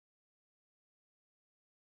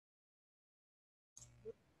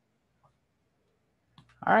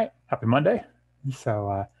All right, happy Monday.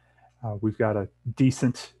 So we've got a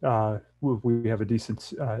decent we have a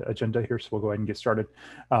decent agenda here, so we'll go ahead and get started.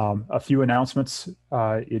 A few announcements.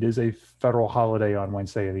 It is a federal holiday on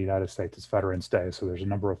Wednesday in the United States. It's Veterans Day, so there's a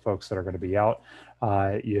number of folks that are going to be out.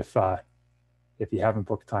 If you haven't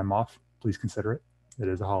booked time off, please consider it. It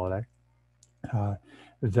is a holiday.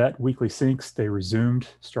 Vet weekly syncs, they resumed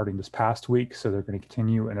starting this past week, so they're going to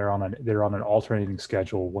continue, and they're on an alternating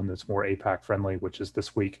schedule, one that's more APAC friendly, which is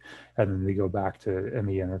this week, and then they go back to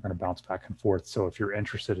ME, and they're going to bounce back and forth. So if you're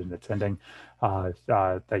interested in attending,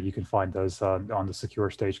 that you can find those on the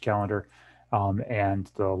secure stage calendar. And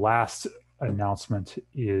the last announcement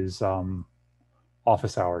is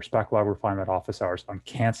office hours, backlog refinement office hours. I'm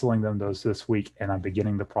canceling those this week, and I'm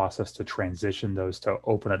beginning the process to transition those to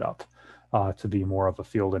open it up to be more of a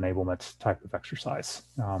field enablement type of exercise,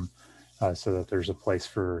 so that there's a place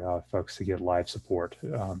for folks to get live support.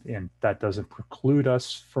 And that doesn't preclude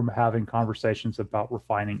us from having conversations about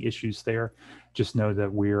refining issues there. Just know that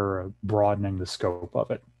we're broadening the scope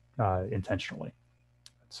of it intentionally.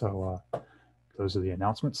 So those are the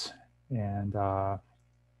announcements. And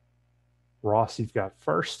Ross, you've got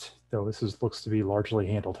first, though looks to be largely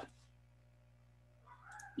handled.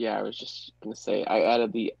 Yeah, I was just going to say, I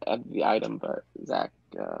added the item, but Zach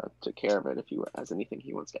took care of it if he has anything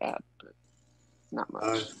he wants to add, but not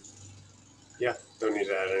much. Yeah, don't need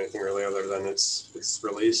to add anything really other than it's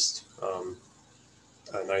released.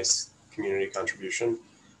 A nice community contribution.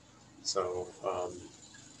 So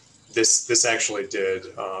this actually did,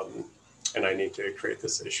 and I need to create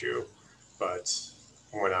this issue, but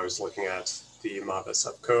when I was looking at the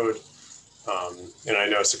MobSF code, and I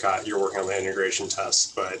know, Sakat, you're working on the integration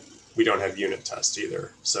test, but we don't have unit test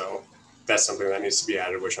either. So that's something that needs to be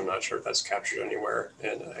added, which I'm not sure if that's captured anywhere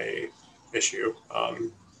in a issue.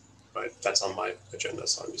 But that's on my agenda,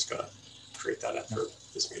 so I'm just going to create that after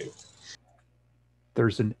this meeting.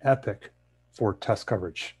 There's an epic for test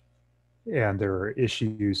coverage, and there are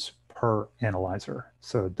issues per analyzer.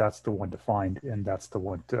 So that's the one to find, and that's the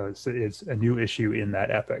one so it's a new issue in that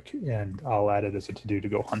epic, and I'll add it as a to-do to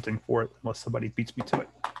go hunting for it unless somebody beats me to it.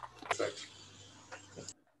 Perfect.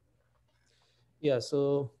 Yeah,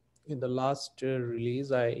 so in the last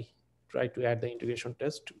release, I tried to add the integration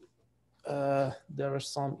test. There are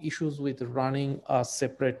some issues with running a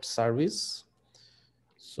separate service,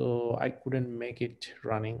 so I couldn't make it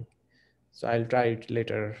running. So I'll try it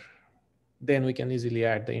later. Then we can easily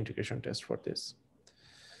add the integration test for this.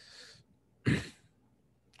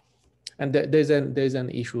 And there's an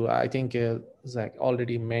issue I think Zach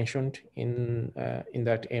already mentioned in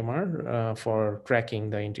that MR for tracking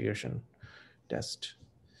the integration test.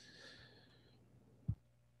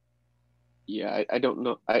 Yeah, I don't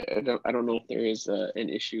know. I don't know if there is an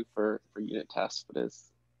issue for unit tests, but it's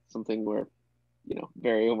something we're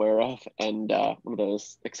very aware of, and one of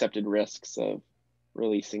those accepted risks of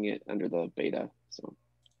releasing it under the beta. So,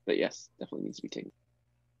 but yes, definitely needs to be taken.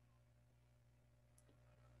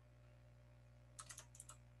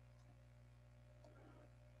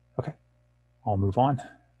 Okay, I'll move on.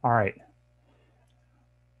 All right.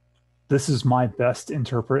 This is my best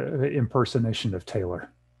impersonation of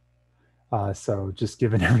Taylor. So just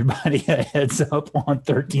giving everybody a heads up on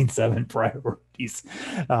 13.7 priorities.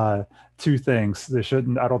 Two things.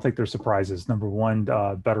 I don't think they're surprises. Number one,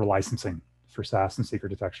 better licensing for SaaS and secret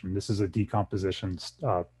detection. This is a decomposition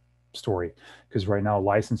story, because right now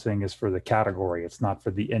licensing is for the category. It's not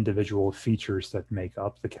for the individual features that make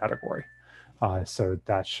up the category. So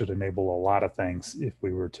that should enable a lot of things if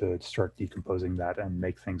we were to start decomposing that and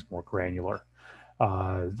make things more granular.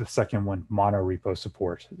 The second one, monorepo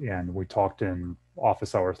support. And we talked in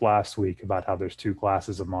office hours last week about how there's two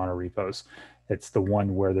classes of monorepos. It's the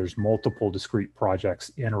one where there's multiple discrete projects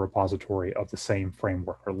in a repository of the same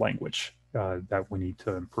framework or language that we need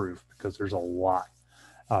to improve, because there's a lot.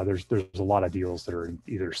 There's a lot of deals that are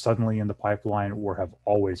either suddenly in the pipeline or have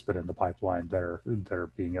always been in the pipeline that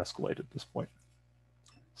are being escalated at this point.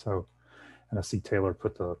 So, and I see Taylor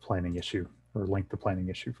put the planning issue, or linked the planning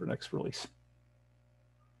issue for next release.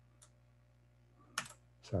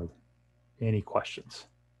 So, any questions?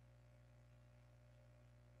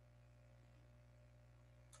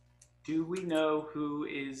 Do we know who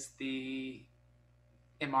is the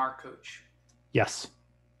MR coach? Yes.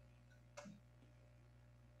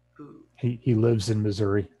 Who? He lives in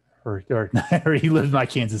Missouri, or he lives in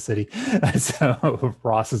Kansas City. So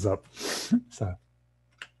Ross is up. So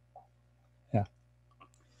yeah.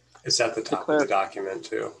 It's at the top of the document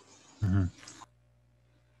too. Mm-hmm.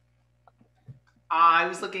 I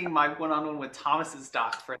was looking at my one-on-one with Thomas's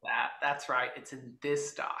doc for that. That's right. It's in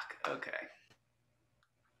this doc. Okay.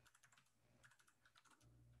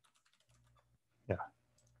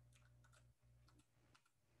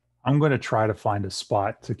 I'm going to try to find a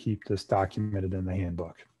spot to keep this documented in the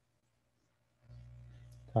handbook.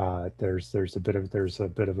 There's a bit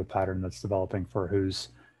of a pattern that's developing for who's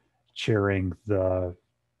chairing the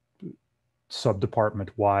sub-department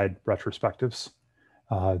wide retrospectives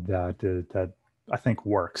that I think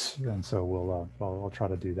works, and so I'll try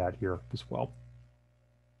to do that here as well.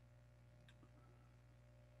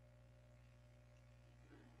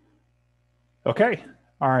 Okay,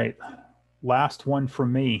 all right. Last one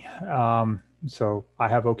from me. So I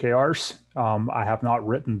have OKRs. I have not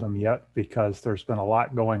written them yet because there's been a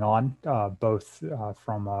lot going on, both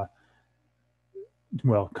from a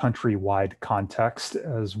countrywide context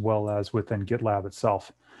as well as within GitLab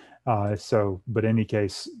itself. But in any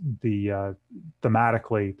case,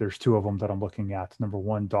 thematically, there's two of them that I'm looking at. Number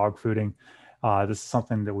one, dog fooding. This is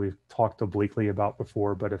something that we've talked obliquely about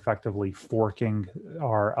before, but effectively forking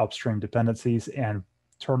our upstream dependencies and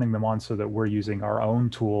turning them on so that we're using our own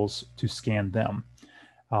tools to scan them.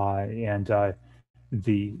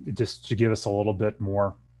 Just to give us a little bit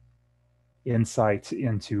more insight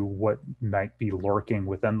into what might be lurking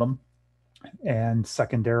within them. And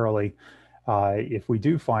secondarily, if we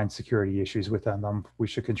do find security issues within them, we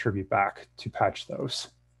should contribute back to patch those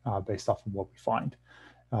based off of what we find.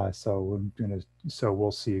 So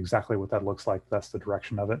we'll see exactly what that looks like. That's the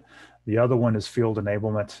direction of it. The other one is field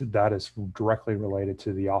enablement. That is directly related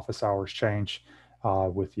to the office hours change,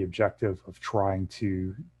 with the objective of trying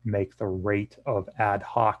to make the rate of ad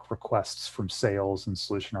hoc requests from sales and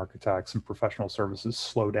solution architects and professional services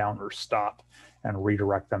slow down or stop, and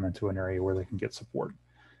redirect them into an area where they can get support.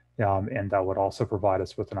 And that would also provide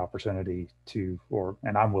us with an opportunity to,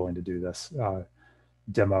 and I'm willing to do this,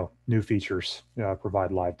 demo new features,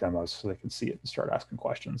 provide live demos so they can see it and start asking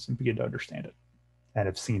questions and begin to understand it, and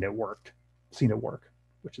have seen it work,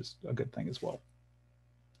 which is a good thing as well.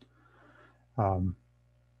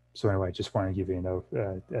 So anyway, just want to give you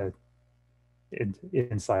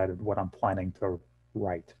insight of what I'm planning to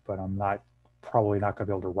write, but I'm probably not going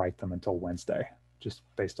to be able to write them until Wednesday, just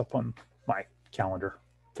based upon my calendar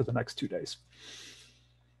for the next 2 days.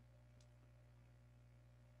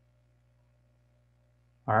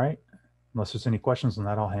 All right, unless there's any questions on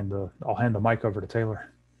that, I'll hand the mic over to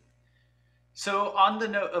Taylor. So on the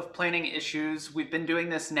note of planning issues, we've been doing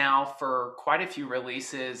this now for quite a few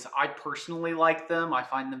releases. I personally like them. I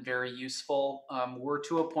find them very useful. We're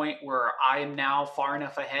to a point where I am now far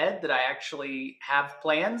enough ahead that I actually have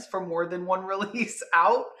plans for more than one release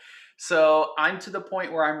out. So I'm to the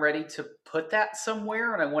point where I'm ready to put that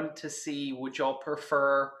somewhere, and I wanted to see, would y'all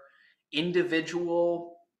prefer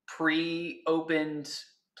individual pre-opened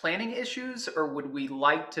planning issues, or would we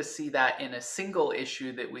like to see that in a single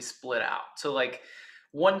issue that we split out? So like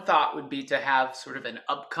one thought would be to have sort of an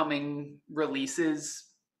upcoming releases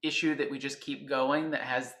issue that we just keep going that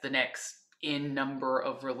has the next in number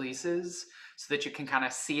of releases, so that you can kind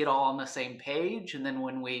of see it all on the same page. And then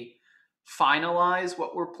when we finalize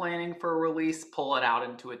what we're planning for a release, pull it out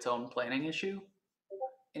into its own planning issue.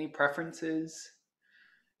 Any preferences?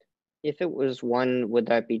 If it was one, would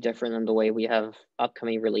that be different than the way we have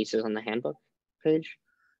upcoming releases on the handbook page?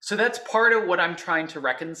 So that's part of what I'm trying to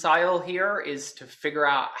reconcile here, is to figure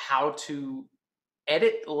out how to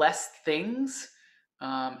edit less things.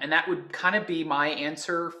 And that would kind of be my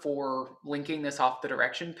answer for linking this off the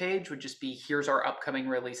direction page, would just be, here's our upcoming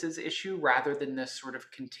releases issue, rather than this sort of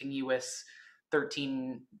continuous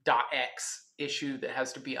 13.x issue that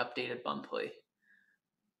has to be updated monthly.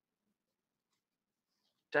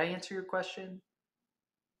 Did I answer your question?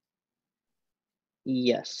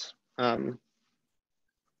 Yes. I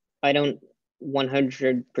don't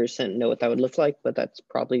 100% know what that would look like, but that's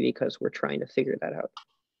probably because we're trying to figure that out.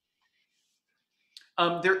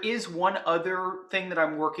 There is one other thing that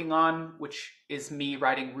I'm working on, which is me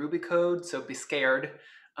writing Ruby code, so be scared.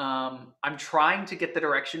 I'm trying to get the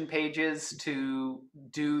direction pages to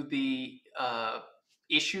do the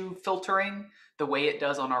issue filtering the way it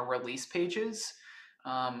does on our release pages.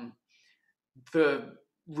 The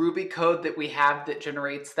Ruby code that we have that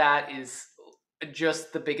generates that is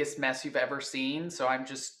just the biggest mess you've ever seen. So I'm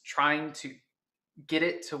just trying to get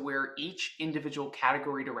it to where each individual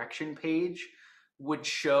category direction page would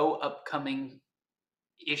show upcoming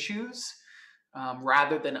issues,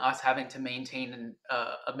 rather than us having to maintain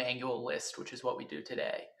a manual list, which is what we do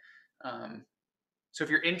today. So if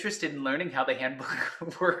you're interested in learning how the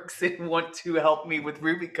handbook works and want to help me with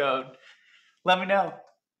Ruby code, let me know.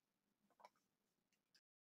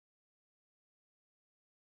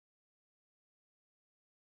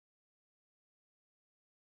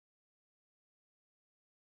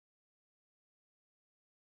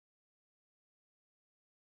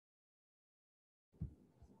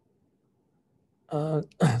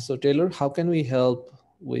 So Taylor, how can we help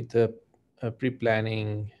with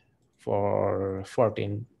pre-planning for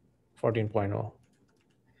 14.0?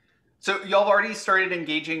 So y'all have already started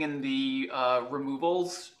engaging in the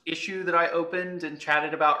removals issue that I opened and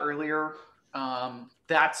chatted about earlier.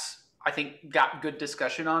 That's, I think, got good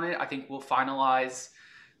discussion on it. I think we'll finalize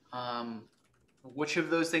which of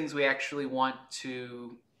those things we actually want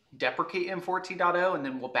to deprecate in 14.0, and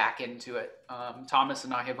then we'll back into it. Thomas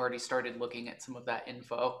and I have already started looking at some of that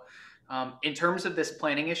info. In terms of this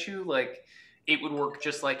planning issue, like, it would work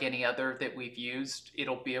just like any other that we've used.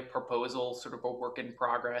 It'll be a proposal, sort of a work in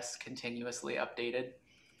progress, continuously updated.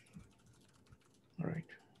 All right.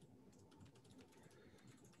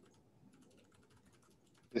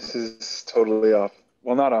 This is totally off,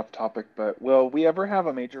 well, not off topic, but will we ever have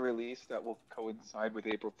a major release that will coincide with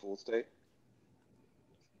April Fool's Day?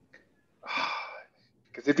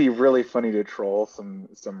 Because it'd be really funny to troll some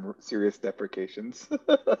serious deprecations.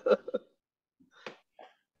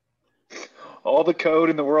 All the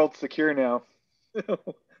code in the world's secure now.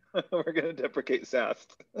 We're going to deprecate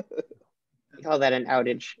SAST. We call that an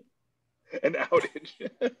outage. An outage.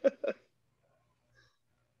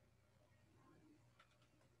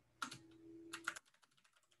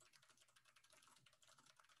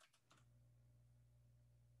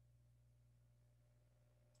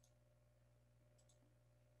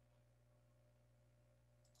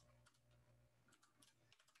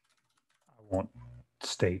 I won't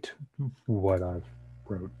state what I've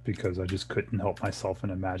wrote because I just couldn't help myself in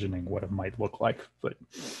imagining what it might look like, but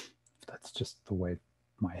that's just the way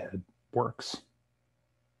my head works.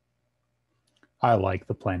 I like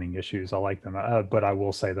the planning issues. I like them, but I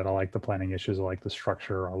will say that I like the planning issues. I like the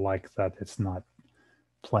structure. I like that it's not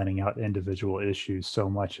planning out individual issues so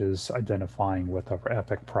much as identifying what our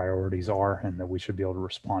epic priorities are and that we should be able to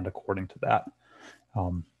respond according to that.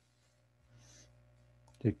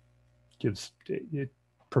 It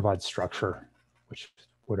provides structure, which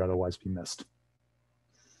would otherwise be missed.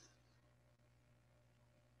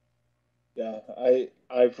 Yeah,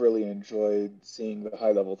 I've really enjoyed seeing the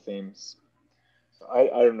high level themes. So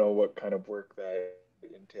I don't know what kind of work that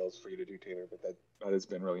entails for you to do, Taylor, but that has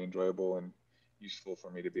been really enjoyable and useful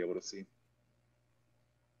for me to be able to see.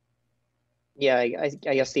 Yeah, I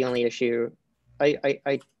guess the only issue,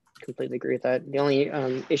 I completely agree with that. The only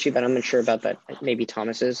issue that I'm unsure about that maybe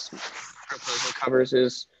Thomas's proposal covers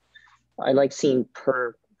is I like seeing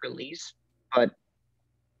per release, but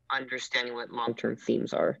understanding what long-term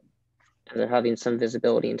themes are, and they're having some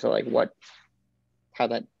visibility into like how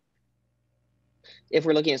that, if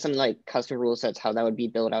we're looking at something like custom rule sets, how that would be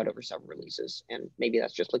built out over several releases, and maybe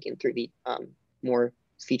that's just looking through the more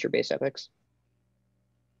feature-based epics.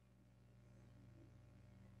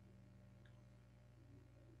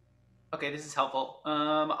 Okay, this is helpful.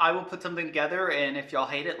 I will put something together, and if y'all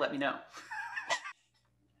hate it, let me know.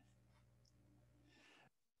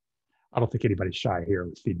 I don't think anybody's shy here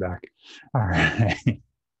with feedback. All right.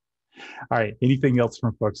 All right. Anything else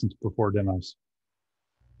from folks before demos?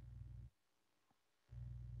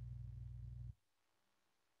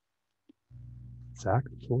 Zach,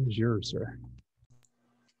 the floor is yours, sir.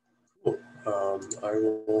 Cool. I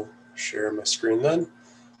will share my screen then.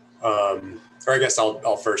 Or I guess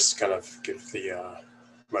I'll first kind of give the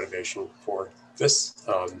motivation for this.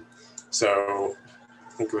 So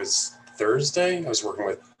I think it was Thursday, I was working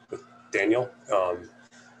with Daniel,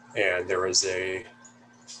 and there was a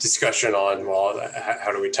discussion on, well,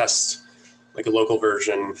 how do we test like a local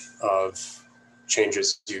version of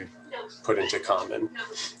changes you put into common?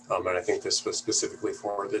 And I think this was specifically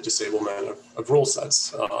for the disablement of rule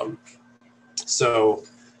sets.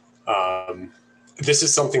 This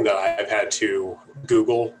is something that I've had to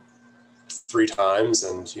Google 3 times,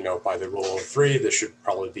 and by the rule of 3, this should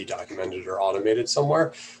probably be documented or automated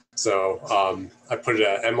somewhere. So I put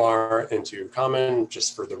a MR into Common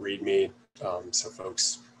just for the README, so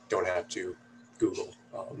folks don't have to Google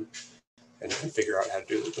and figure out how to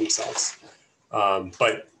do it themselves.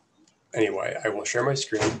 But anyway, I will share my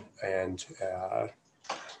screen and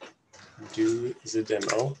do the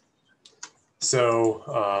demo. So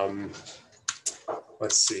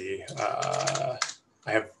let's see. I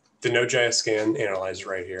have the Node.js scan analyzer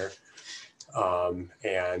right here.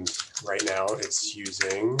 And right now it's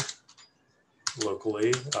using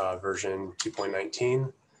locally version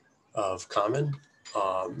 2.19 of Common.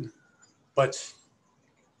 But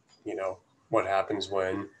what happens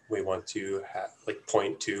when we want to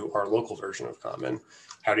point to our local version of Common?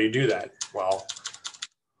 How do you do that? Well,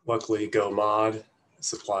 luckily Go mod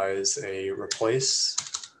supplies a replace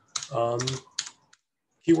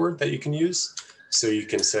keyword that you can use. So you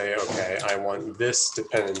can say, okay, I want this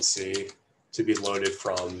dependency to be loaded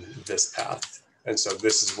from this path. And so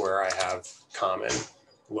this is where I have common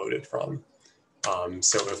loaded from.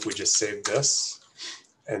 So if we just save this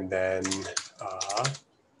and then,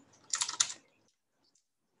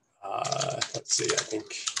 let's see, I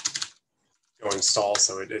think go install.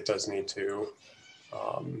 So it does need to,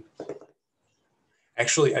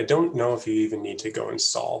 actually, I don't know if you even need to go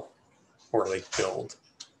install or like build.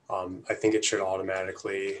 I think it should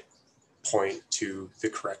automatically point to the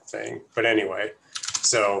correct thing. But anyway,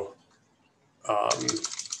 so,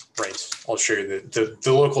 right, I'll show you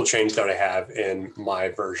the local change that I have in my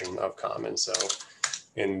version of common. So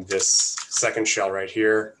in this second shell right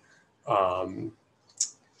here,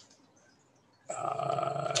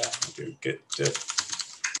 do git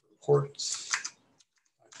diff report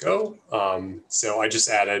go. So I just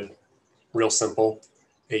added, real simple,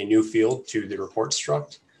 a new field to the report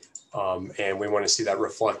struct. And we want to see that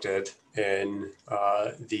reflected in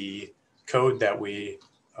the code that we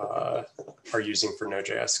are using for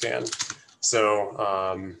Node.js scan.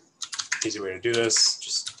 So easy way to do this,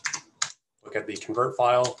 just look at the convert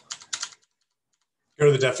file, go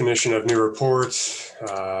to the definition of new report,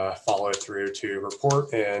 follow it through to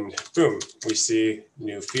report, and boom, we see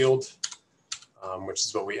new field, which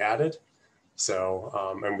is what we added. So,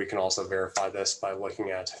 and we can also verify this by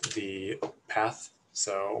looking at the path.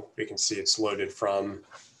 So we can see it's loaded from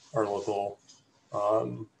our local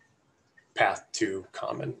path to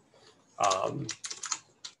common.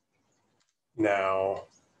 Now,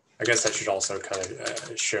 I guess I should also kind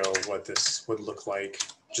of show what this would look like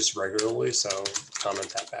just regularly. So comment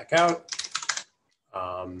that back out.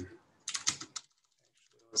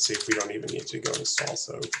 Let's see if we don't even need to go install.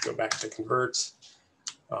 So go back to convert.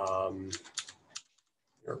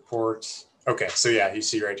 Report. Okay, so yeah, you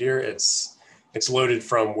see right here, it's loaded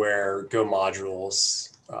from where Go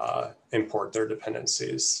modules import their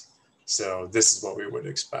dependencies. So this is what we would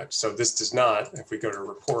expect. So this does not, if we go to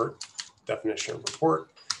report, definition of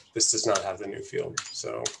report, this does not have the new field.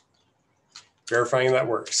 So verifying that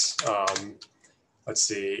works. Let's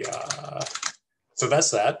see. So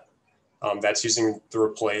that's that. That's using the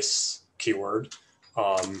replace keyword.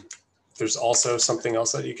 There's also something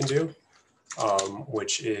else that you can do,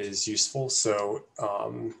 which is useful. So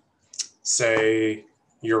say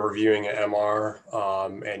you're reviewing an MR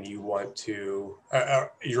and you want to,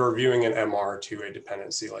 you're reviewing an MR to a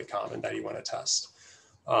dependency like common that you want to test,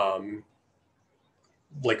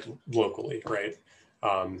 like locally, right?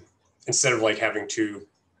 Instead of like having to,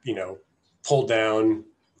 you know, pull down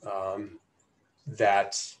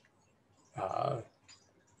that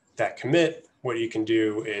commit, what you can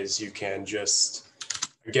do is you can just,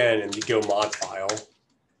 again, in the Go mod file,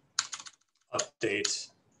 update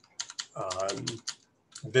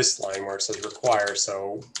this line where it says require,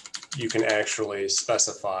 so you can actually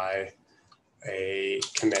specify a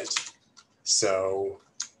commit. So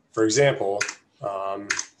for example,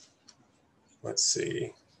 let's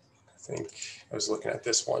see, I think I was looking at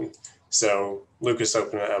this one. So Lucas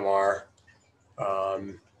opened an MR,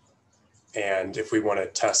 and if we want to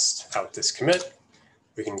test out this commit,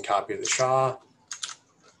 we can copy the SHA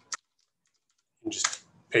and just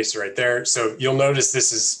paste it right there. So you'll notice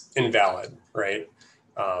this is invalid, right?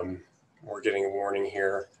 We're getting a warning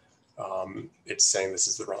here. It's saying this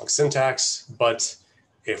is the wrong syntax, but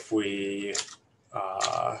if we,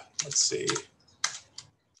 let's see,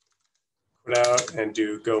 put out and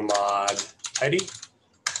do go mod tidy,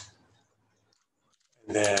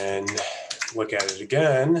 and then look at it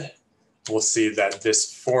again, we'll see that this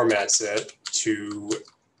formats it to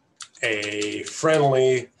a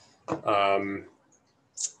friendly,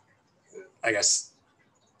 I guess,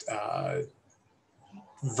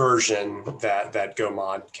 version that Go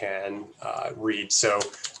mod can read. So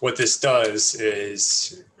what this does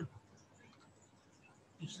is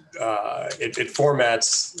it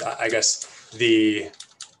formats, I guess,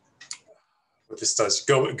 what this does,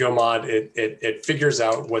 Go mod, it figures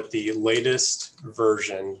out what the latest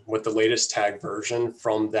version, what the latest tag version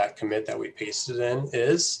from that commit that we pasted in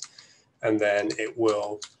is, and then it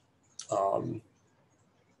will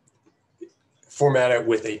format it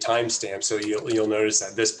with a timestamp. So you'll notice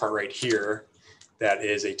that this part right here, that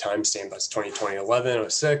is a timestamp. That's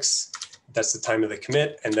 2020-11-06. That's the time of the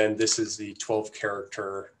commit. And then this is the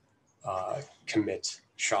 12-character commit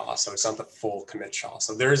SHA. So it's not the full commit SHA.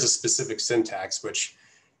 So there is a specific syntax, which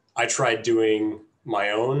I tried doing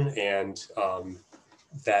my own, and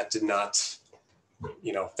that did not,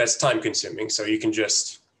 you know, that's time consuming. So you can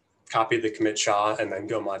just copy the commit SHA and then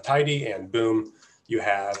go mod tidy, and boom, you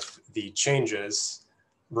have the changes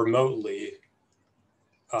remotely,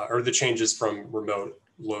 or the changes from remote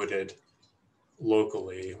loaded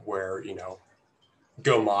locally where,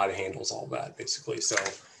 Go mod handles all that basically. So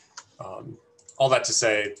all that to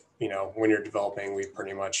say, when you're developing, we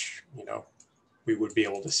pretty much, we would be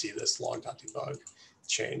able to see this log.debug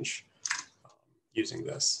change using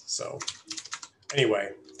this. So anyway,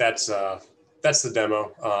 that's the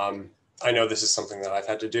demo. I know this is something that I've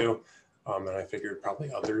had to do, and I figured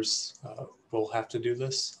probably others will have to do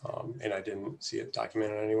this, and I didn't see it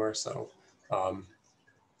documented anywhere. So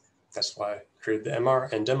that's why I created the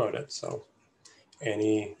MR and demoed it. So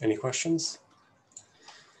any questions?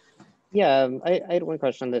 Yeah, I had one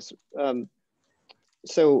question on this.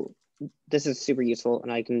 So this is super useful,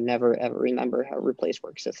 and I can never ever remember how replace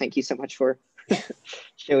works. So thank you so much for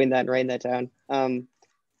showing that and writing that down.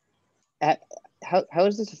 How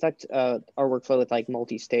does this affect our workflow with like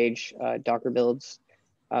multi-stage Docker builds?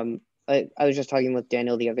 I was just talking with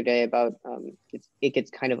Daniel the other day about it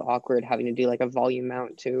gets kind of awkward having to do like a volume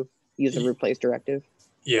mount to use the replace directive.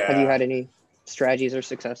 Yeah. Have you had any strategies or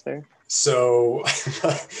success there? So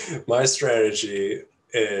my strategy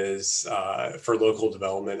is for local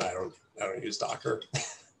development, I don't use Docker.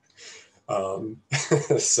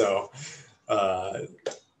 So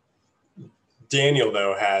Daniel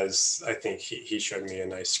though has, I think he showed me a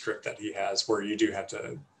nice script that he has where you do have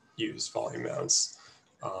to use volume mounts.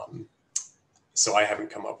 So I haven't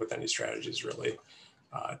come up with any strategies really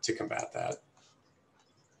to combat that.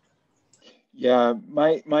 Yeah,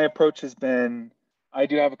 my approach has been, I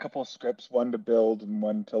do have a couple of scripts, one to build and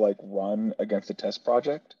one to like run against a test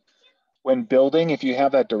project. When building, if you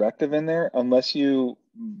have that directive in there, unless you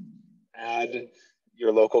add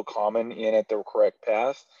your local common in at the correct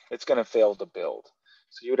path, it's going to fail to build.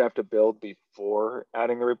 So you would have to build before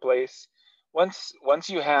adding the replace. Once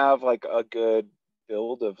you have like a good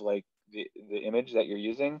build of like the image that you're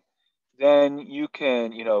using, then you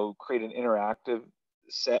can, create an interactive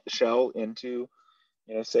shell into,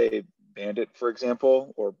 say Bandit, for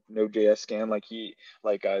example, or Node.js scan like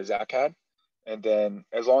Zach had. And then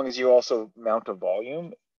as long as you also mount a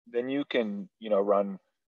volume, then you can, run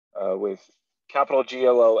with capital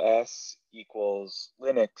GLOS equals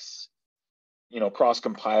Linux, cross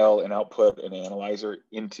compile and output an analyzer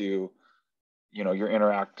into, your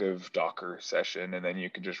interactive Docker session, and then you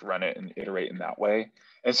can just run it and iterate in that way.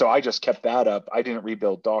 And so I just kept that up. I didn't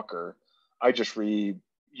rebuild Docker. I just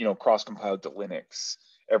cross compiled to Linux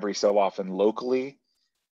every so often locally,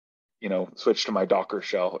 switch to my Docker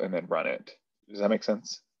shell and then run it. Does that make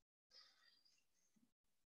sense?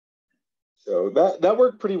 So that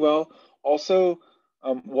worked pretty well. Also,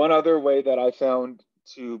 one other way that I found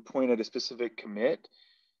to point at a specific commit,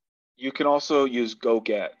 you can also use go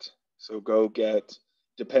get. So go get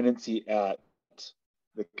dependency at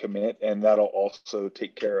the commit, and that'll also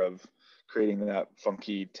take care of creating that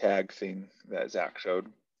funky tag thing that Zach showed.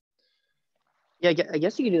 Yeah, I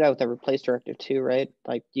guess you could do that with the replace directive too, right?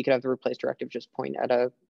 Like you could have the replace directive just point at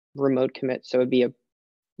a remote commit. So it'd be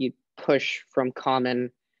you push from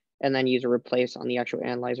common and then use a replace on the actual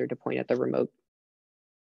analyzer to point at the remote.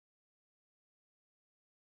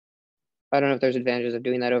 I don't know if there's advantages of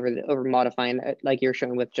doing that over modifying it, like you're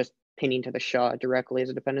showing with just pinning to the SHA directly as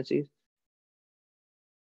a dependency.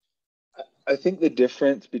 I think the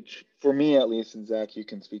difference, for me at least, and Zach, you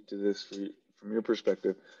can speak to this from your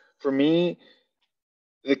perspective. For me,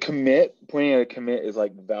 the commit, pointing at a commit is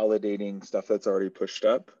like validating stuff that's already pushed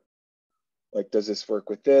up. Like, does this work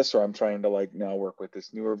with this? Or I'm trying to like now work with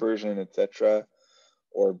this newer version, etc.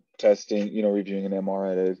 Or testing, reviewing an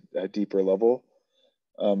MR at a deeper level.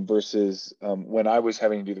 Versus when I was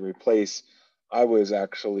having to do the replace, I was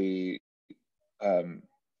actually,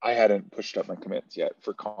 I hadn't pushed up my commits yet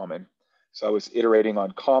for common. So I was iterating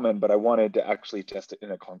on common, but I wanted to actually test it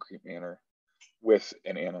in a concrete manner with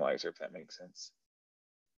an analyzer, if that makes sense.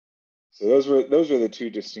 So those were the two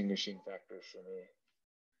distinguishing factors for me.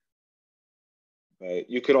 But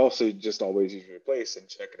you could also just always use replace and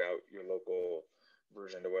check it out, your local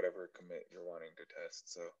version to whatever commit you're wanting to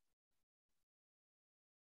test. So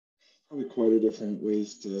probably quite a different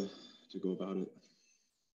ways to go about it.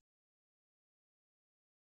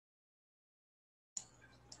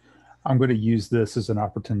 I'm going to use this as an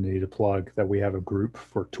opportunity to plug that we have a group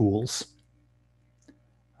for tools.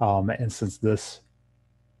 And since this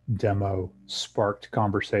demo sparked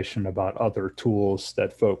conversation about other tools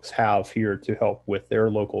that folks have here to help with their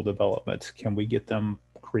local development, can we get them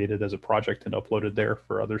created as a project and uploaded there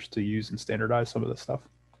for others to use and standardize some of this stuff?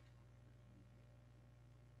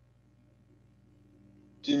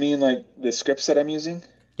 Do you mean like the scripts that I'm using?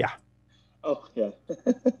 Yeah. Oh, yeah.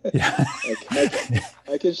 Yeah.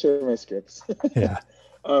 I can share my scripts. Yeah.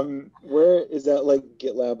 Where is that, like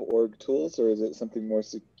GitLab org tools, or is it something more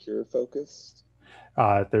secure focused?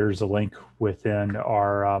 There's a link within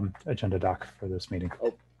our agenda doc for this meeting.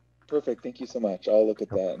 Oh, perfect. Thank you so much. I'll look at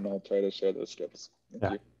that and I'll try to share those scripts.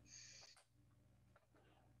 Thank you.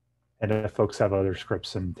 And if folks have other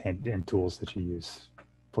scripts and tools that you use,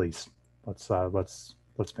 please let's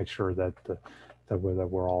make sure that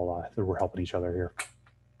we're all that we're helping each other here.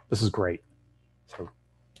 This is great. So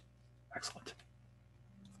excellent.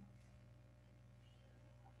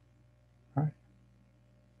 All right.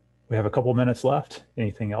 We have a couple minutes left.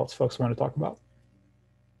 Anything else folks want to talk about?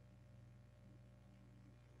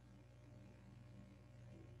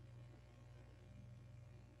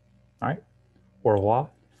 All right. Au revoir,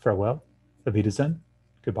 farewell, auf Wiedersehen,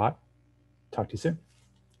 goodbye. Talk to you soon.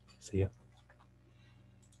 See ya.